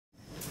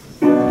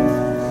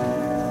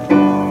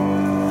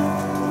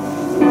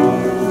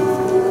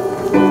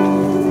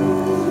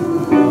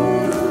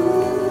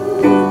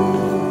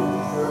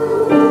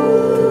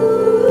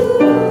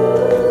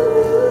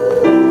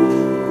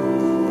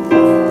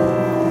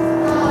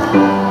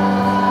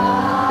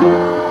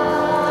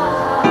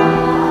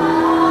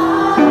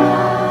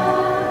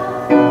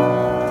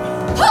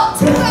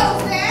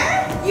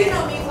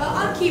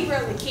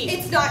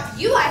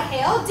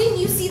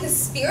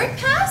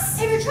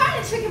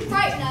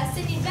us,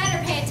 then you'd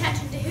better pay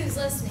attention to who's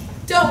listening.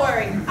 Don't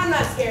worry, I'm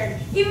not scared.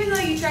 Even though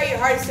you try your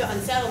hardest to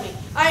unsettle me,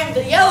 I am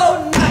the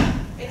Yellow Knight,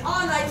 and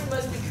all knights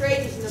must be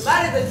courageous no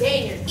matter the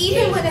danger.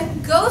 Even when a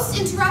ghost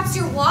interrupts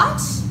your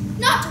watch?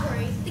 Not to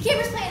worry. The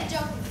keeper's playing a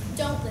joke.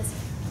 Don't listen.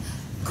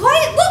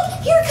 Quiet!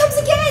 Look! Here it comes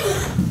again!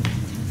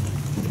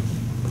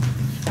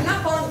 I'm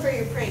not falling for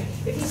your prank.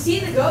 If you see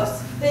the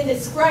ghost, then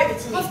describe it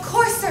to me. Of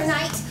course, Sir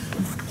Knight.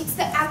 It's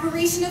the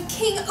apparition of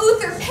King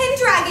Uther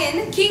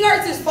Pendragon. King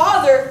Arthur's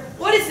father?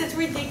 What is this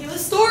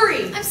ridiculous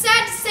story? I'm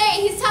sad to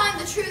say he's telling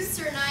the truth,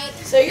 Sir Knight.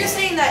 So you're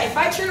saying that if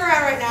I turn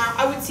around right now,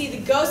 I would see the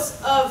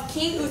ghost of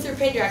King Uther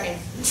Pendragon?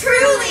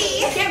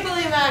 Truly! I can't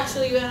believe I'm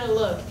actually gonna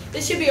look.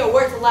 This should be a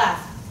worth a laugh.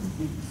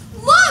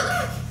 Look!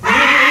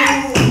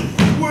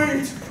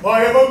 Wait,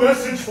 I have a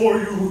message for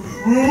you.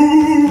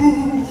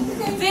 Ooh.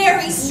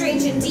 Very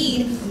strange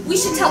indeed. We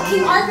should tell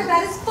King Arthur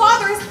that his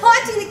father is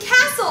haunting the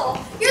castle.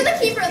 You're the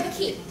keeper of the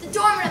keep, the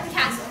doorman of the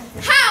castle.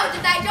 How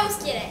did that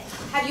ghost get it?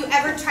 Have you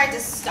ever tried to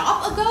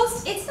stop a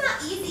ghost? It's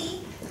not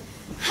easy.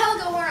 I will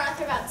go warn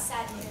Arthur about the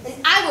sad news.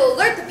 And I will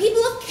alert the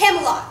people of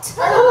Camelot.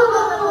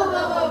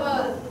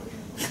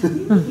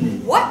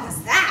 What was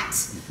that?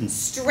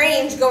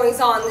 Strange goings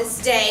on this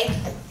day.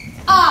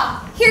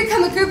 Ah, here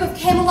come a group of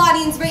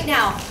Camelotians right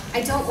now.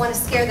 I don't want to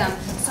scare them,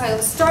 so I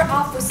will start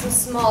off with some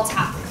small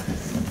talk.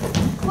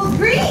 Well,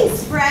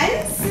 greetings,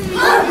 friends.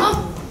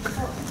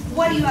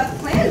 What do you have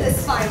planned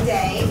this fine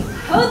day?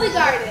 Hoe the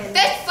garden.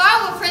 Fetch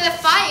firewood for the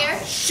fire.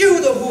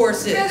 Shoe the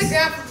horses. Prepare the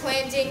ground for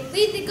planting.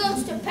 Lead the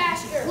goats to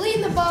pasture.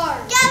 Clean the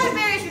barn. Gather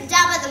berries from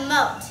down by the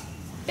moat.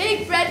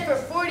 Bake bread for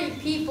 40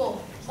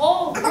 people.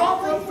 Haul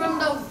water from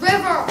the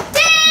river.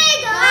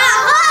 Dig a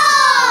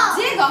hole!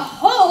 Dig a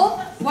hole?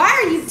 Why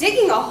are you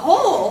digging a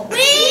hole? We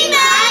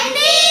might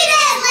need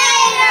it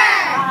later!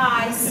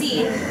 Ah, I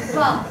see.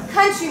 Well,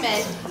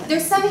 countrymen,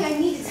 there's something I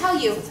need to tell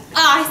you.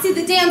 Ah, I see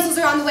the damsels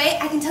are on the way.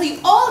 I can tell you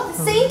all at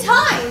the same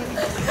time.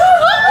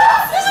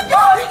 There's a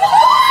ghost!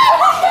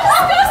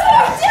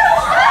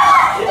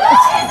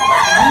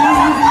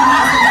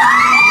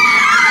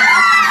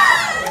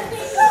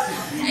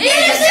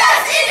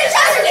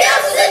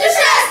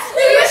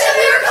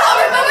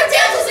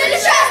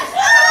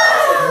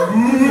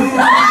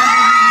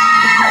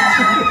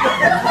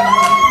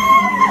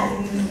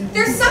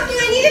 There's something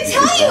I need to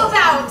tell you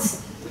about.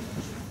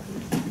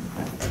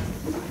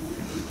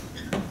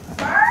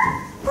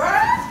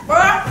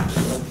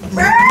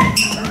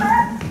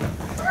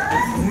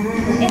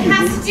 It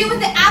has to do with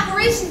the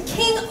apparition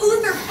King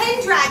Uther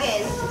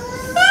Pendragon.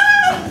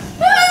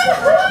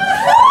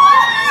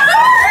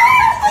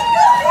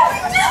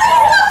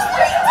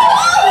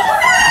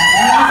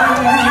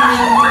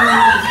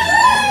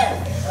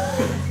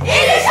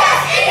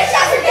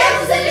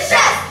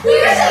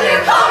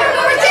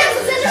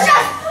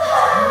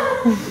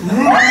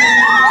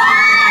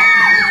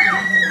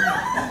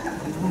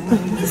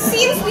 It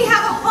seems we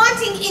have a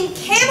haunting in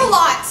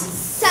Camelot.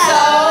 So?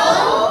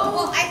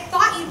 Well, I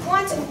thought you'd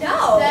want to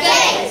know.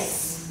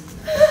 Thanks.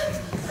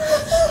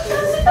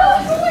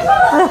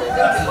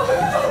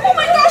 Oh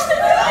my gosh!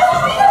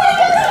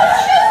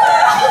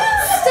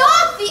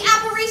 Stop! The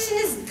apparition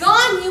is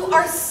gone. You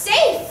are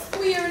safe.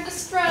 We are in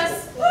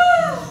distress.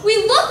 We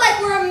look like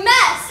we're a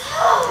mess.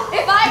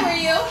 If I were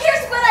you,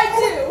 here's what I'd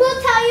do.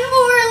 We'll tell you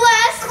more or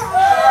less.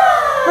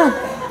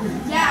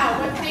 Yeah,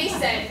 what they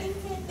said.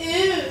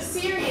 Ooh,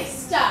 serious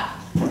stuff.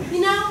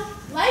 You know,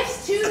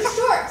 life's too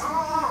short.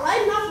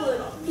 Lighten up a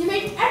little. You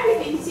make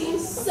everything seem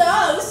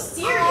so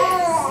serious.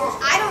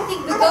 I don't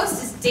think the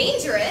ghost is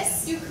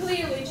dangerous. You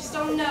clearly just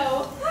don't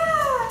know.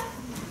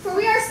 For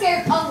we are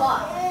scared a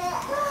lot.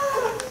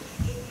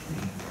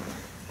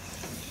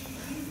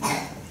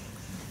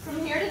 From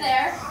here to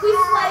there, we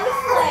fly the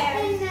flare.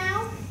 And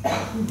now,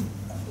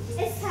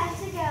 it's time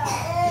to go.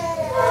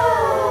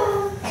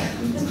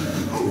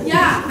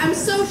 Yeah, I'm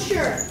so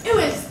sure. It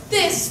was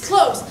this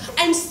close.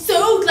 I'm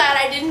so glad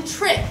I didn't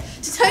trip.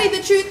 To tell you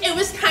the truth, it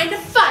was kind of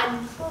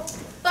fun.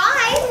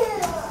 Bye.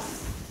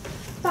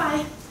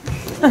 Bye.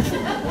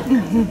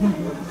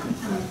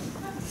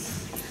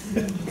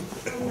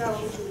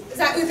 Is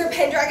that Uther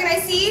Pendragon I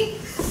see?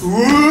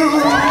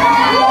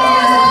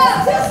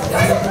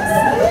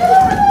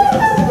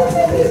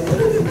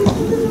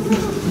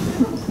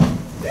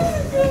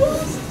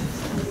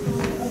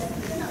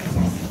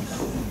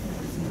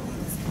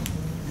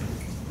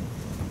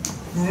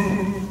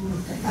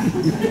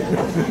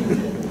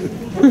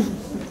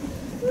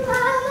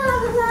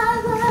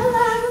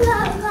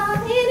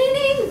 In an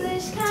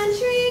English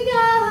country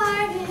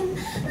garden.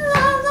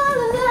 La la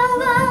la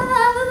la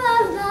la la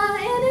la.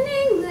 In an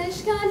English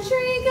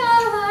country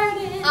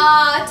garden.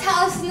 Ah,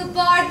 Taliesin the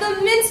bard, the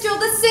minstrel,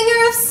 the singer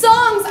of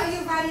songs. Are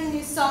you writing a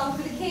new song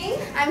for the king?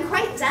 I'm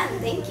quite done,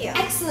 thank you.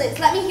 Excellent.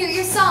 Let me hear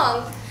your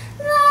song.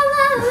 La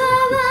la la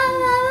la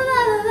la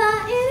la la.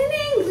 In an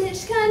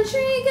English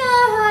country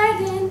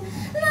garden.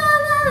 La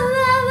la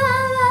la la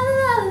la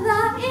la la.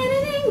 In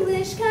an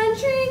English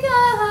country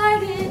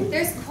garden.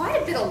 There's quite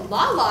a bit of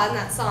la-la in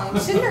that song.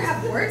 Shouldn't there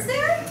have words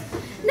there?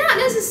 Not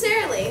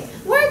necessarily.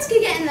 Words Words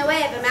could get in the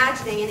way of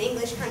imagining an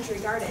English country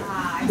garden.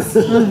 Ah, I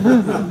see.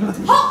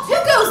 Halt! Who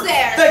goes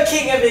there? The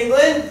King of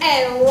England?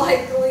 And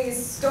likely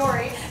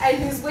story. And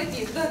who's with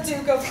you? The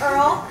Duke of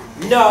Earl?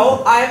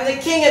 No, I am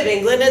the King of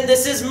England, and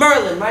this is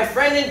Merlin, my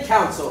friend in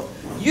council.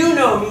 You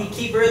know me,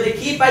 Keeper of the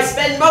Keep. I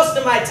spend most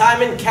of my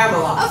time in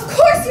Camelot. Of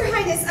course, Your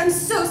Highness. I'm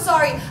so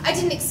sorry. I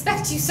didn't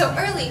expect you so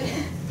early.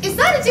 Is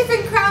that a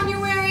different crown you're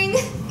wearing?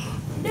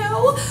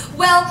 No?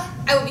 Well,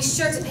 I will be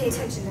sure to pay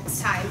attention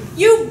next time.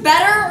 You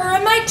better, or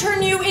I might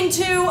turn you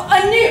into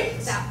a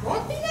newt. That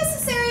won't be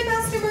necessary,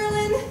 Master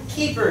Merlin.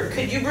 Keeper,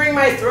 could you bring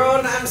my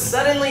throne? I'm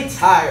suddenly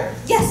tired.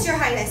 Yes, Your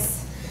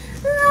Highness.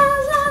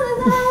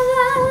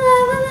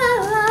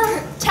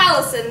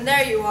 Taliesin,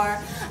 there you are.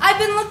 I've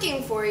been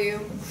looking for you.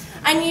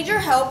 I need your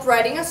help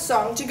writing a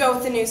song to go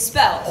with a new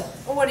spell.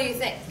 What do you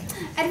think?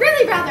 I'd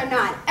really rather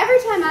not. Every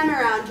time I'm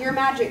around, your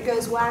magic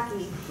goes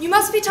wacky. You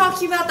must be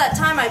talking about that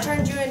time I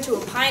turned you into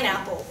a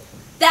pineapple.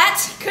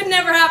 That could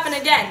never happen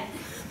again.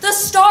 The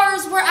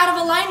stars were out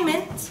of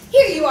alignment.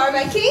 Here you are,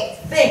 my king.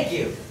 Thank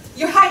you.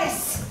 Your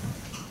Highness,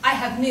 I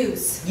have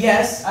news.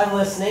 Yes, I'm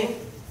listening.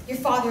 Your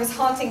father is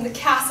haunting the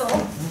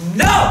castle.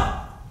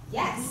 No!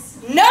 Yes.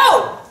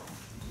 No!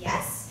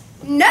 Yes.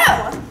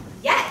 No!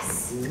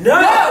 Yes.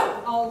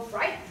 No! All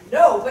right.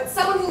 No! But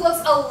someone who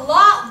looks a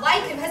lot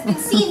like him has been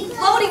seen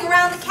floating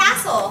around the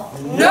castle.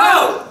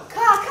 No!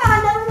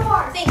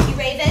 Nevermore. Thank you,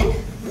 Raven.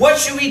 What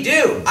should we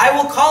do? I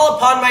will call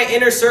upon my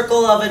inner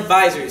circle of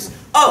advisors.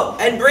 Oh,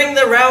 and bring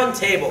the round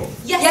table.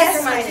 Yes,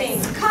 Your my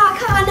King.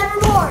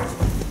 nevermore.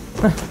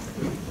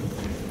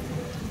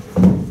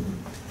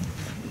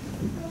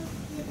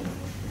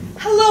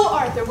 Hello,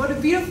 Arthur. What a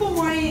beautiful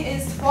morning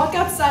it is to walk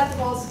outside the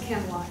walls of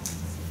Camelot.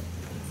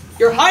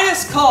 Your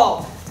Highness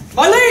called.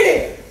 My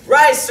lady!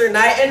 Rise, Sir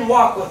Knight, and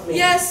walk with me.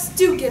 Yes,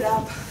 do get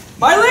up.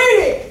 My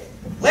lady!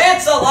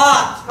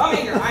 Lancelot!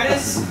 Coming, Your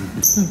Highness.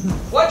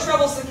 What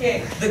troubles the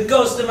king? The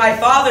ghost of my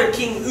father,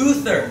 King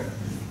Uther.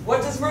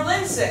 What does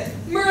Merlin say?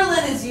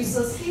 Merlin is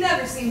useless. He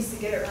never seems to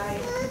get it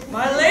right.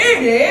 My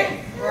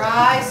lady!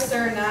 Rise,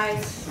 Sir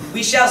Knight.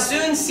 We shall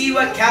soon see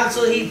what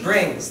counsel he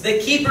brings. The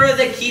Keeper of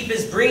the Keep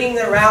is bringing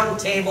the round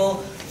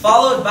table,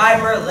 followed by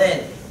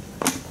Merlin.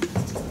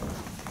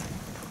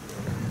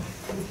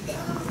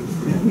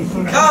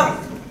 Come,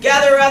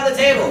 gather around the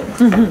table.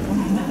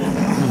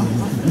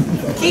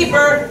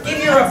 Keeper,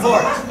 give your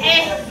report.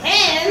 Ahem.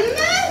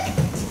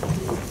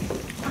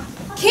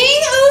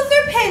 King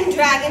Uther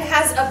Pendragon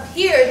has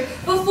appeared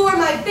before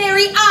my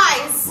very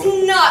eyes.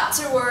 Not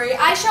to worry.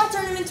 I shall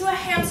turn him into a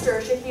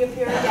hamster should he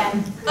appear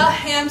again. A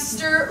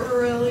hamster,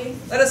 really?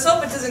 Let us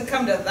hope it doesn't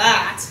come to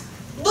that.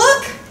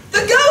 Look!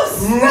 The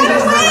ghost! Run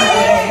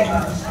away!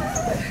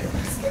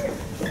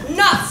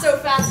 Not so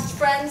fast,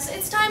 friends.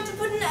 It's time to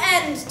put an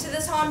end to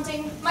this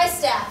haunting. My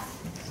staff.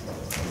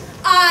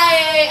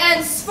 I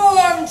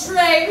ensform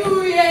Trey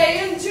Ouye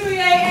and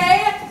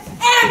Juye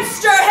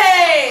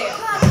Amster-hay!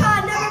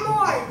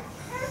 Nevermore.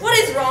 What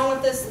is wrong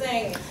with this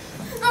thing?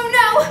 Oh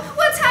no!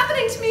 What's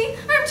happening to me?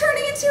 I'm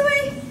turning into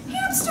a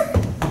hamster.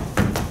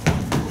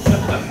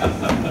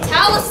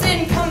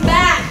 Taliesin, come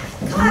back!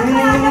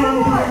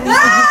 Nevermore.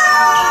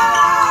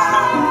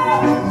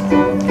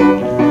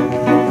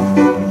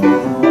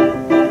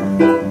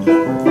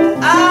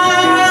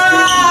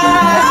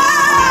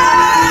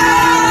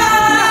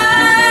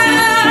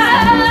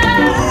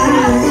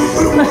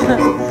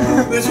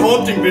 This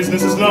haunting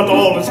business is not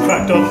all it's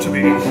cracked up to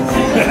be.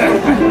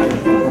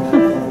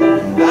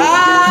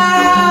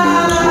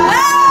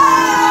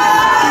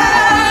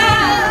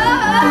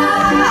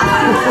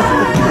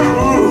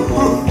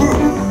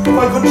 If I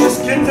could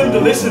just get them to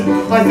listen,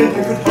 I think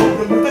I could help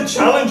them with the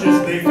challenges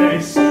they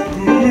face.